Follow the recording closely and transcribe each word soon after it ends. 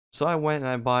So I went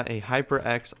and I bought a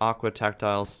HyperX Aqua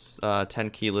Tactile 10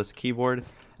 keyless keyboard,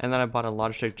 and then I bought a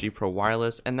Logitech G Pro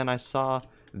wireless, and then I saw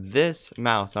this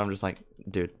mouse, and I'm just like,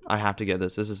 dude, I have to get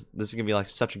this. This is gonna be like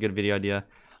such a good video idea.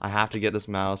 I have to get this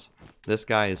mouse. This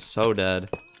guy is so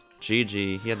dead.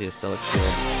 GG. He had the Estelic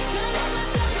shield.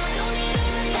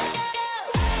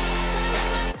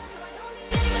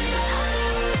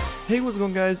 Hey, what's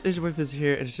going on, guys? It's your boy Fiizy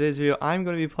here. In today's video, I'm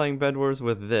going to be playing Bedwars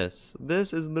with this.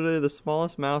 This is literally the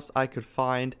smallest mouse I could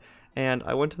find, and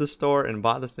I went to the store and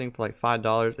bought this thing for like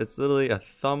 $5. It's literally a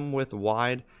thumb width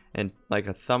wide and like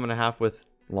a thumb and a half width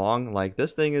long. Like,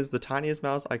 this thing is the tiniest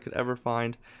mouse I could ever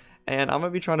find, and I'm going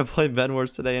to be trying to play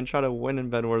Bedwars today and try to win in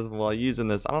Bedwars while using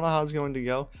this. I don't know how it's going to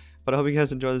go, but I hope you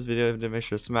guys enjoy this video. If you did, make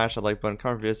sure to smash that like button,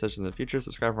 comment for video sessions in the future,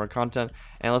 subscribe for more content,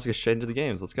 and let's get straight into the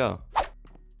games. Let's go.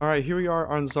 Alright, here we are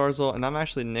on Zarzal, and I'm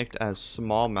actually nicked as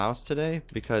small mouse today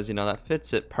because, you know, that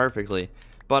fits it perfectly.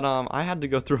 But I had to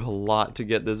go through a lot to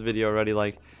get this video ready.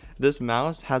 Like, this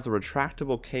mouse has a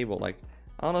retractable cable. Like,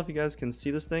 I don't know if you guys can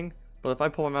see this thing, but if I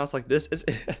pull my mouse like this,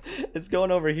 it's going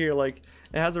over here. Like,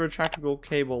 it has a retractable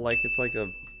cable, like it's like a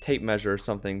tape measure or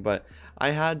something. But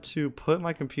I had to put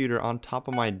my computer on top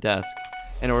of my desk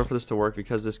in order for this to work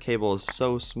because this cable is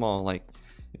so small. Like,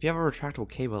 if you have a retractable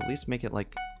cable, at least make it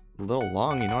like a little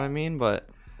long, you know what I mean? But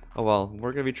oh well,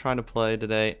 we're gonna be trying to play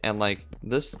today, and like,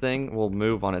 this thing will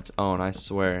move on its own, I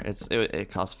swear.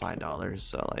 It costs $5,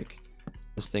 so like,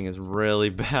 this thing is really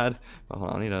bad. Oh,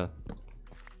 hold on, I need to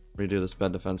redo this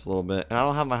bed defense a little bit, and I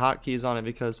don't have my hotkeys on it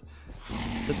because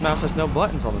this mouse has no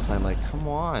buttons on the side. Like, come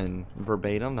on,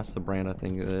 Verbatim, that's the brand I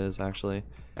think it is actually.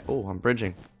 Oh, I'm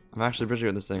bridging. I'm actually bridging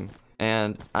with this thing,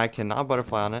 and I cannot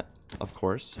butterfly on it, of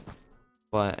course.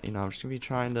 But, you know, I'm just going to be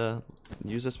trying to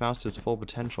use this mouse to its full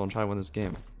potential and try to win this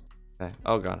game. Okay.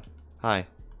 Oh, God. Hi.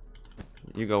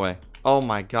 You go away. Oh,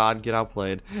 my God. Get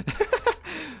outplayed.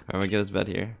 I'm going to get his bed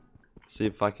here. See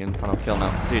if I can kill him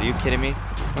out. Dude, are you kidding me?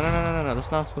 No.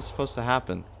 That's not what's supposed to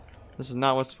happen. This is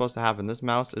not what's supposed to happen. This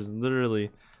mouse is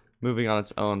literally moving on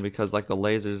its own because, like, the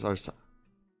lasers are so...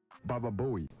 Baba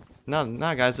Bowie. No,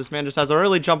 guys. This man just has an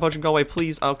early jump potion. Go away,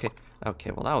 please. Okay.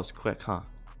 Okay, well, that was quick, huh?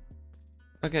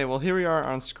 Okay, well, here we are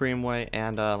on Screamway,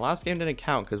 and last game didn't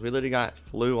count because we literally got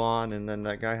flew on, and then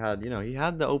that guy had, you know, he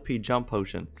had the OP jump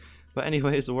potion. But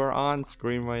anyways, we're on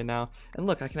Screamway now, and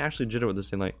look, I can actually jitter with this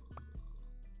thing. Like,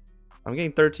 I'm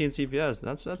getting 13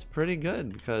 CPS. That's pretty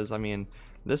good because, I mean,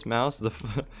 this mouse,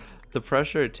 the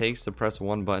pressure it takes to press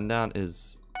one button down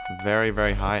is very,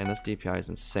 very high, and this DPI is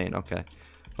insane. Okay,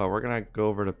 but we're gonna go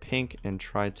over to Pink and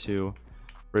try to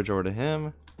bridge over to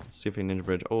him. Let's see if we can ninja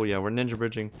bridge. Oh yeah, we're ninja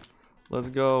bridging. Let's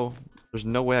go. There's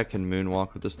no way I can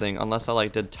moonwalk with this thing unless I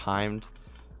like did timed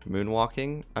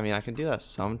moonwalking. I mean, I can do that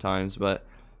sometimes, but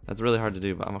that's really hard to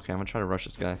do. But I'm okay. I'm gonna try to rush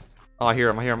this guy. Oh, I hear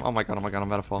him. Oh my god. I'm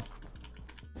about to fall.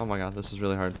 Oh my god. This is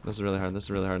really hard. This is really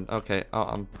hard. Okay.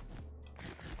 Oh,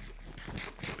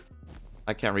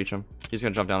 I can't reach him. He's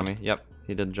gonna jump down on me. Yep.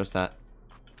 He did just that.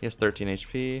 He has 13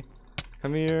 HP.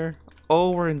 Come here.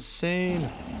 Oh, we're insane.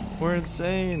 We're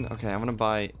insane. Okay. I'm gonna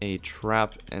buy a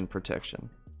trap and protection.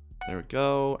 There we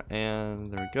go,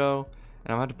 and there we go.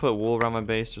 And I'm going to put wool around my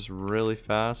base just really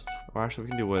fast. Or actually, we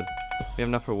can do wood. We have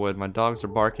enough for wood. My dogs are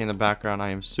barking in the background. I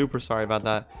am super sorry about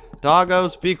that.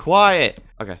 Doggos, be quiet!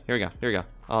 Okay, here we go.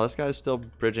 Oh, this guy is still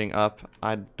bridging up.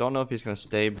 I don't know if he's going to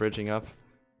stay bridging up.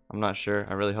 I'm not sure.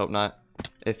 I really hope not.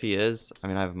 If he is, I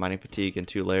mean, I have mining fatigue and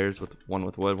 2 layers, with one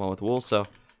with wood, one with wool, so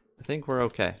I think we're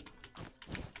okay.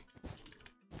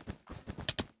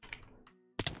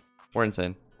 We're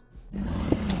insane.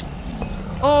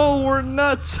 Oh, we're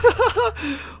nuts!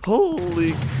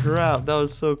 Holy crap, that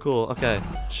was so cool. Okay,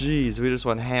 jeez, we just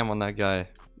went ham on that guy.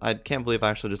 I can't believe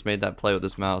I actually just made that play with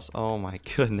this mouse. Oh my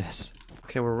goodness.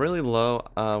 Okay, we're really low.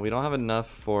 We don't have enough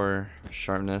for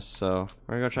sharpness, so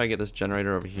we're gonna go try to get this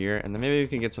generator over here, and then maybe we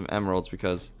can get some emeralds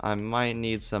because I might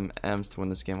need some M's to win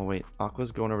this game. Oh wait,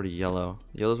 Aqua's going over to yellow.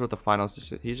 Yellow's worth the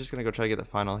finals. He's just gonna go try to get the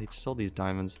final. He stole these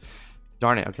diamonds.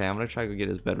 Darn it. Okay, I'm gonna try to go get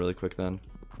his bed really quick then.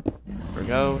 There we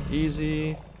go,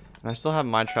 easy. And I still have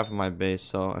my trap in my base,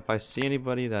 so if I see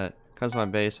anybody that comes to my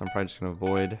base, I'm probably just gonna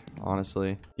avoid,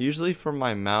 honestly. Usually for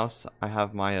my mouse, I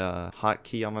have my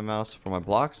hotkey on my mouse for my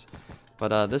blocks,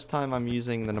 but this time I'm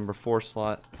using the number 4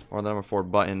 slot, or the number 4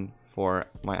 button for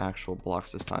my actual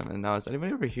blocks this time. And now, is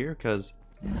anybody over here? Because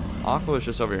Aqua is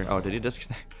just over here. Oh, did he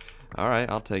disconnect?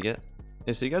 Alright, I'll take it.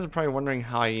 Yeah, so you guys are probably wondering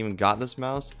how I even got this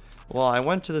mouse. Well, I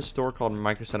went to this store called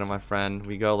Microset with my friend.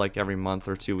 We go like every month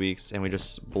or 2 weeks, and we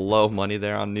just blow money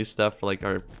there on new stuff for like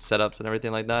our setups and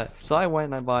everything like that. So I went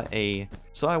and I bought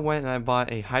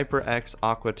a HyperX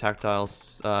Aqua Tactile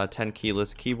 10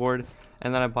 keyless keyboard,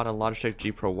 and then I bought a Logitech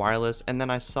G Pro wireless, and then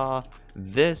I saw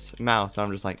this mouse, and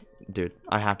I'm just like, dude,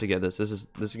 I have to get this. This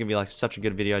is gonna be like such a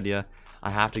good video idea. I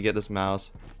have to get this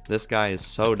mouse. This guy is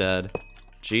so dead.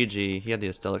 GG. He had the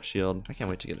Astellic shield. I can't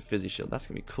wait to get a Fiizy shield. That's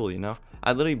gonna be cool, you know.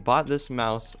 I literally bought this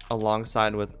mouse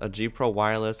alongside with a G Pro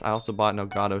wireless. I also bought an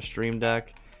Elgato Stream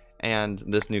Deck and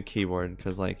this new keyboard,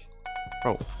 because like,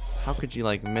 bro, how could you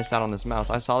like miss out on this mouse?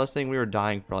 I saw this thing, we were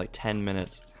dying for like 10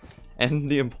 minutes, and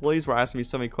the employees were asking me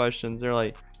so many questions. They're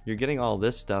like, you're getting all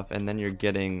this stuff and then you're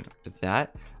getting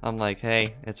that? I'm like,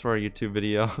 hey, it's for a YouTube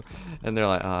video. And they're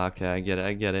like, oh, okay, I get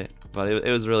it. But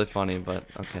it was really funny. But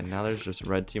okay, now there's just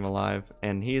red team alive,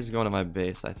 and he's going to my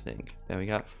base, I think. Yeah, we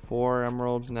got 4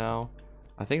 emeralds now.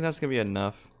 I think that's gonna be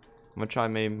enough. I'm gonna try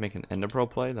maybe make an Ender Pro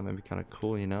play. That might be kind of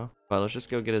cool, you know. But let's just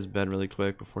go get his bed really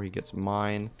quick before he gets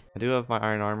mine. I do have my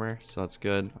iron armor, so that's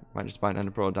good. Might just buy an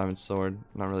Ender Pro diamond sword.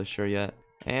 I'm not really sure yet.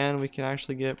 And we can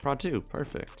actually get Prod 2.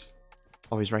 Perfect.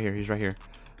 Oh, he's right here. He's right here.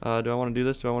 Do I want to do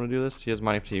this? He has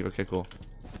mining fatigue. Okay, cool.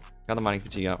 Got the mining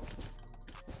fatigue out.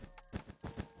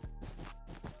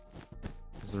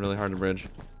 This is really hard to bridge.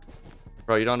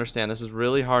 Bro, you don't understand. This is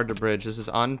really hard to bridge. This is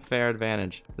unfair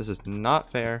advantage. This is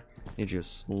not fair. Need you to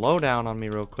slow down on me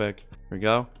real quick. Here we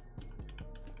go.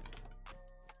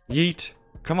 Yeet.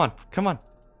 Come on. Come on.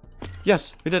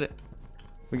 Yes, we did it.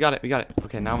 We got it. We got it.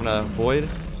 Okay, now I'm going to void.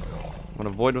 I'm going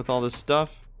to void with all this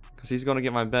stuff, because he's going to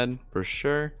get my bed for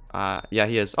sure. Yeah,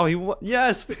 he is. Oh,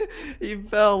 yes! He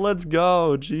fell. Let's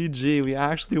go. GG. We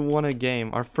actually won a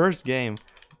game. Our first game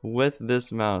with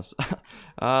this mouse.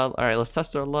 Alright, let's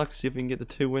test our luck. See if we can get the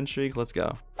 2 win streak. Let's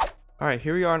go. Alright,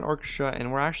 here we are in Orchestra,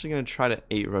 and we're actually going to try to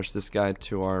 8 rush this guy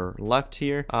to our left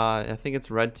here. I think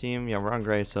it's red team. Yeah, we're on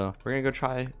gray, so we're going to go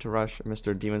try to rush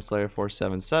Mr. Demon Slayer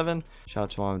 477. Shout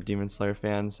out to all Demon Slayer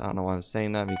fans. I don't know why I'm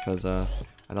saying that, because I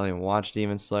don't even watch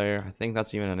Demon Slayer. I think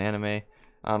that's even an anime.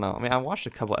 I don't know. I mean, I watched a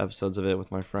couple episodes of it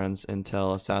with my friends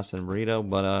Intel, Assassin, Burrito,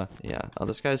 but yeah. Oh,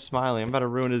 this guy's smiling. I'm about to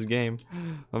ruin his game.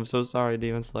 I'm so sorry,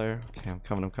 Demon Slayer. Okay, I'm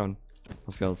coming.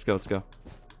 Let's go.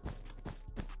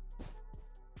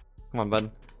 Come on,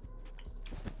 bud.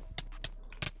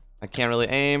 I can't really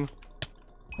aim.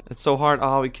 It's so hard.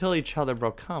 Oh, we kill each other,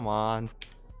 bro. Come on.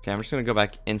 Okay, I'm just gonna go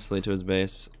back instantly to his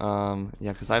base. Yeah,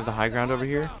 because I have the high ground over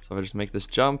here. So if I just make this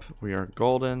jump, we are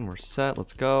golden. We're set.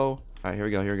 Let's go. Alright, here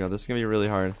we go. This is gonna be really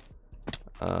hard.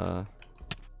 Oh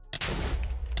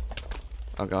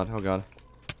god.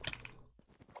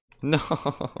 No.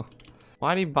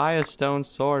 Why'd he buy a stone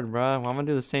sword, bruh? Well, I'm gonna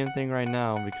do the same thing right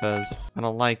now because I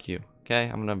don't like you. Okay,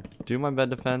 I'm gonna do my bed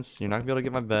defense. You're not gonna be able to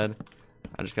get my bed.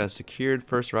 I just got a secured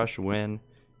first rush win.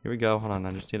 Here we go. Hold on,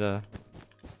 I just need to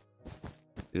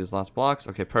do these last blocks.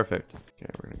 Okay, perfect. Okay,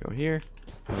 we're gonna go here.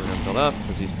 We're gonna build up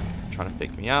because he's trying to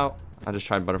fake me out. I just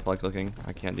tried butterfly clicking.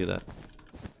 I can't do that.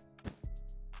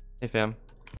 Hey, fam.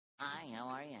 Hi, how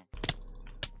are you?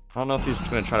 I don't know if he's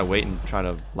gonna try to wait and try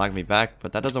to lag me back,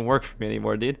 but that doesn't work for me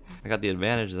anymore, dude. I got the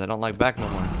advantage that I don't lag back no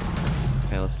more.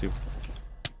 Okay, let's do.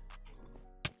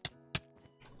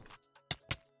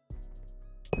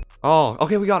 Oh,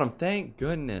 okay, we got him. Thank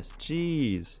goodness.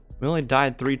 Jeez. We only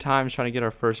died 3 times trying to get our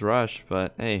first rush,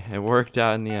 but hey, it worked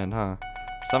out in the end, huh?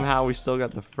 Somehow we still got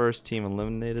the first team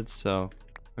eliminated, so.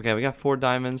 Okay, we got 4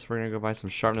 diamonds. We're gonna go buy some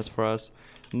sharpness for us.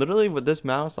 Literally with this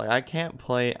mouse, like, I can't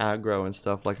play aggro and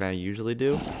stuff like I usually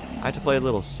do. I have to play a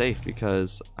little safe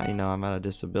because I know I'm at a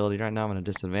disability right now. I'm at a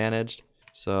disadvantage.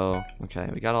 So, okay,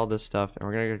 we got all this stuff, and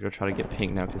we're gonna go try to get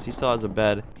pink now because he still has a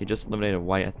bed. He just eliminated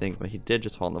white, I think, but he did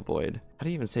just fall in the void. How do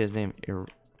you even say his name?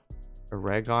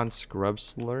 Aragon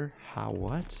Scrubsler? How?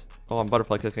 What? Oh, I'm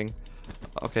butterfly clicking.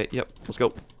 Okay, yep. Let's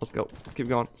go. Keep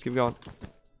going.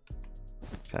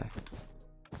 Okay.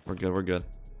 We're good.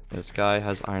 This guy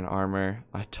has iron armor.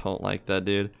 I don't like that,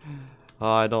 dude.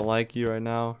 Oh, I don't like you right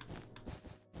now.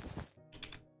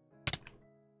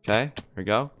 Okay, here we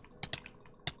go.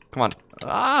 Come on.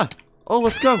 Ah! Oh,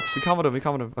 let's go. We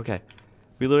comboed him. Okay.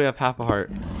 We literally have half a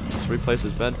heart. Let's replace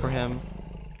his bed for him.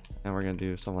 And we're gonna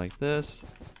do something like this.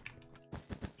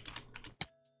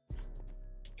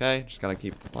 Okay, just gotta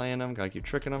keep playing him, gotta keep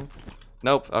tricking him.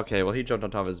 Nope. Okay, well, he jumped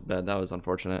on top of his bed. That was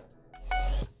unfortunate.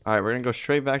 Alright, we're gonna go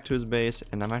straight back to his base,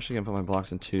 and I'm actually gonna put my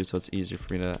blocks in 2 so it's easier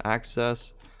for me to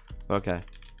access. Okay.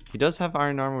 He does have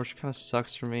iron armor, which kind of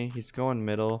sucks for me. He's going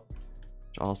middle,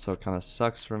 which also kind of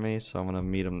sucks for me, so I'm gonna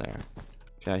meet him there.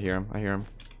 Okay, I hear him.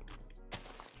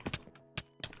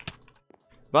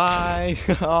 Bye!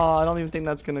 Oh, I don't even think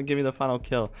that's gonna give me the final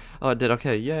kill. Oh, it did.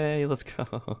 Okay, yay, let's go.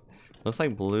 Looks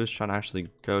like blue's trying to actually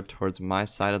go towards my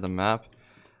side of the map.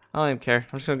 I don't even care.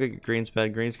 I'm just gonna get green's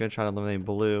bed. Green's gonna try to eliminate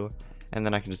blue, and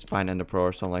then I can just find Ender Pro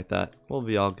or something like that. We'll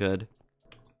be all good.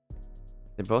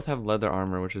 They both have leather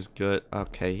armor, which is good.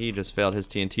 Okay, he just failed his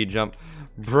TNT jump.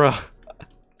 Bruh.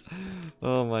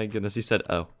 Oh my goodness, he said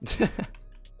oh.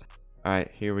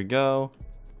 Alright, here we go.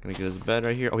 Gonna get his bed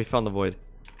right here. Oh, he found the void.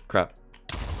 Crap.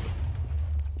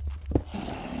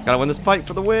 Gotta win this fight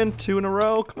for the win. 2 in a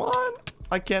row. Come on.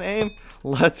 I can't aim.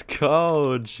 Let's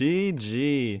go.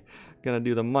 GG. Gonna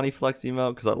do the money flex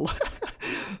emote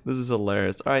because this is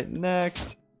hilarious. Alright,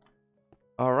 next.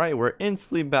 Alright, we're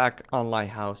instantly back on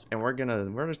Lighthouse and we're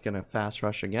just gonna fast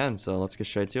rush again, so let's get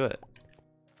straight to it.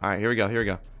 Alright, here we go.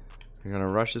 We're gonna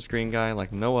rush this green guy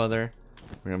like no other.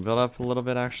 We're gonna build up a little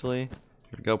bit actually.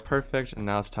 Here we go, perfect, and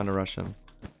now it's time to rush him.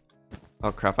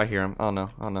 Oh crap, I hear him. Oh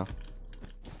no.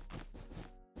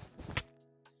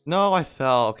 No, I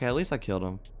fell. Okay, at least I killed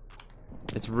him.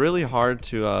 It's really hard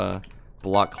to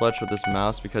block clutch with this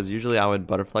mouse because usually I would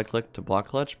butterfly click to block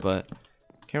clutch, but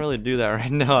can't really do that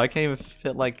right now. I can't even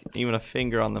fit like even a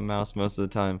finger on the mouse most of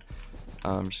the time.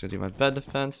 I'm just gonna do my bed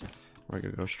defense. We're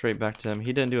gonna go straight back to him.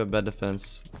 He didn't do a bed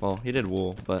defense. Well, he did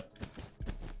wool, but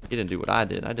he didn't do what I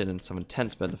did. I did in some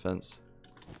intense bed defense.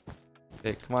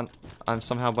 Okay, come on. I'm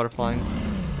somehow butterflying.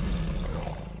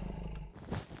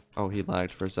 Oh, he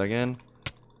lagged for a second.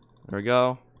 There we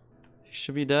go. He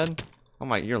should be dead. Oh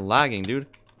my, you're lagging, dude.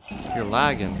 You're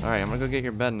lagging. Alright, I'm gonna go get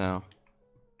your bed now.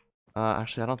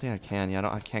 Actually, I don't think I can. Yeah,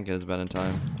 I can't get his bed in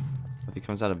time. If he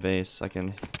comes out of base, I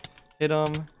can hit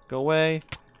him. Go away.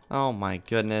 Oh my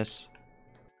goodness.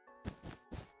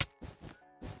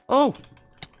 Oh!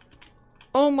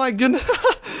 Oh my goodness.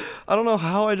 I don't know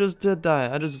how I just did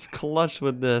that. I just clutched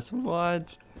with this.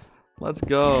 What? Let's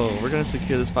go. We're gonna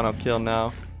secure this final kill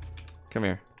now. Come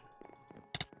here.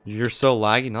 You're so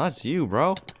laggy. No, that's you,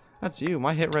 bro. That's you.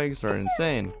 My hit regs are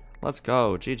insane. Let's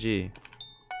go. GG.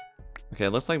 Okay,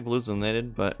 it looks like blue's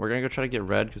eliminated, but we're gonna go try to get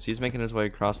red because he's making his way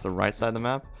across the right side of the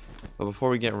map. But before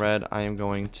we get red, I am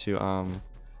going to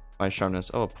buy sharpness.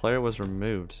 Oh, a player was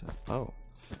removed. Oh.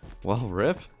 Well,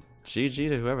 rip. GG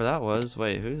to whoever that was.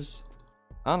 Wait, who's...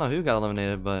 I don't know who got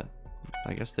eliminated, but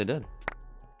I guess they did.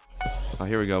 Oh,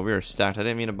 here we go. We are stacked. I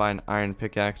didn't mean to buy an iron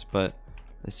pickaxe, but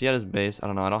I see at his base. I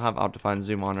don't know. I don't have Optifine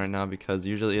Zoom on right now because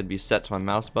usually it'd be set to my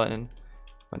mouse button,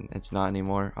 but it's not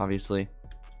anymore, obviously,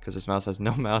 because this mouse has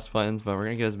no mouse buttons. But we're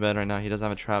gonna get his bed right now. He doesn't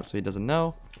have a trap, so he doesn't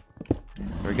know.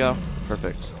 There we go.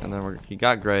 Perfect. And then he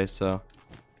got gray, so I'm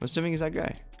assuming he's at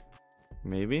gray.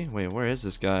 Maybe. Wait, where is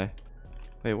this guy?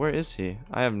 Wait, where is he?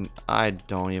 I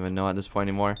don't even know at this point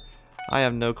anymore. I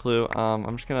have no clue.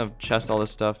 I'm just gonna chest all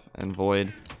this stuff and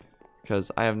void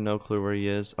because I have no clue where he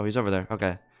is. Oh, he's over there.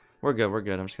 Okay, we're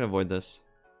good. I'm just gonna void this.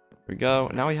 Here we go.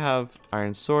 Now we have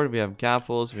iron sword. We have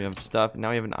gapples. We have stuff.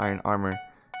 Now we have an iron armor.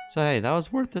 So hey, that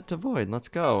was worth it to void. Let's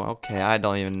go. Okay, I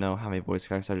don't even know how many voice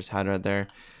cracks I just had right there.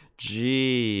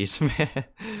 Jeez, man.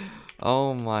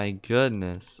 Oh my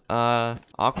goodness.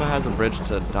 Aqua has a bridge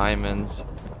to diamonds.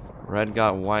 Red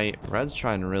got white. Red's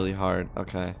trying really hard.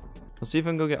 Okay. Let's see if I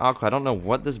can go get Aqua. I don't know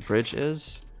what this bridge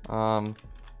is. I'm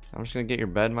just gonna get your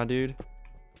bed, my dude.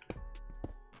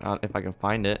 If I can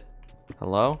find it.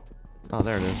 Hello? Oh,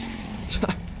 there it is.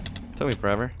 Took me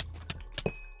forever.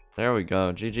 There we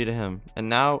go. GG to him. And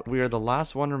now we are the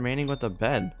last one remaining with a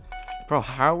bed. Bro,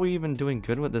 how are we even doing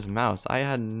good with this mouse? I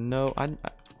didn't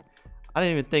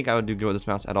even think I would do good with this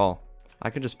mouse at all. I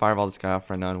could just fireball this guy off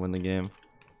right now and win the game.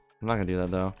 I'm not gonna do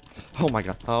that though. Oh my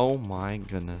god. Oh my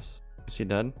goodness. Is he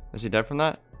dead? Is he dead from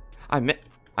that?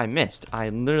 I missed. I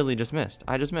literally just missed.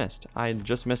 I just missed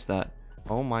that.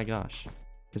 Oh my gosh.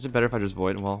 Is it better if I just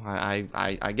void? Well,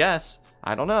 I guess.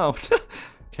 I don't know.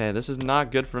 Okay, this is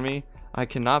not good for me. I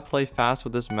cannot play fast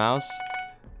with this mouse.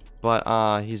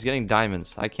 But he's getting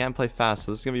diamonds. I can't play fast,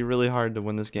 so this is gonna be really hard to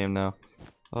win this game now.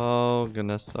 Oh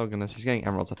goodness. Oh goodness. He's getting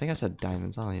emeralds. I think I said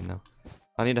diamonds. I don't even know.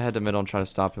 I need to head to middle and try to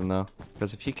stop him though.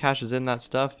 Because if he cashes in that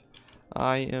stuff,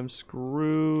 I am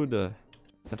screwed. On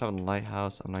top of the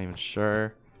lighthouse, I'm not even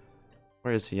sure.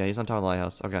 Where is he? Yeah, he's on top of the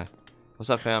lighthouse. Okay. What's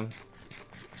up, fam?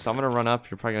 So I'm gonna run up.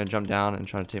 You're probably gonna jump down and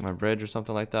try to take my bridge or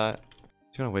something like that.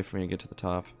 He's gonna wait for me to get to the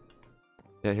top.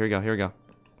 Yeah, here we go. Here we go.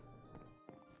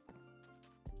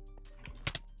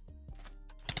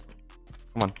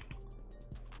 Come on.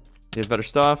 He has better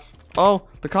stuff. Oh,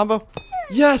 the combo.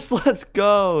 Yes, let's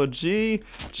go.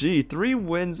 GG. 3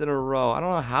 wins in a row. I don't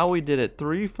know how we did it.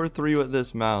 3 for 3 with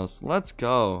this mouse. Let's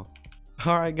go.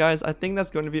 Alright guys, I think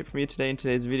that's going to be it for me today in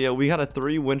today's video. We got a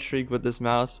 3-win streak with this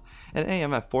mouse, and hey,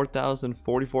 I'm at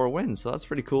 4,044 wins, so that's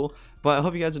pretty cool. But I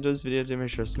hope you guys enjoyed this video. Do make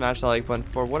sure to smash that like button.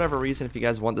 For whatever reason, if you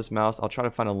guys want this mouse, I'll try to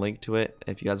find a link to it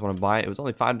if you guys want to buy it. It was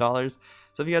only $5,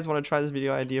 so if you guys want to try this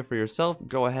video idea for yourself,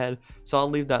 go ahead. So I'll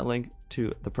leave that link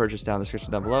to the purchase down in the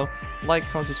description down below. Like,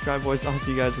 comment, subscribe, boys. I'll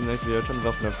see you guys in the next video. Turn the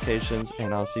bell for notifications,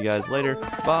 and I'll see you guys later.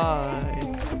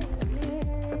 Bye!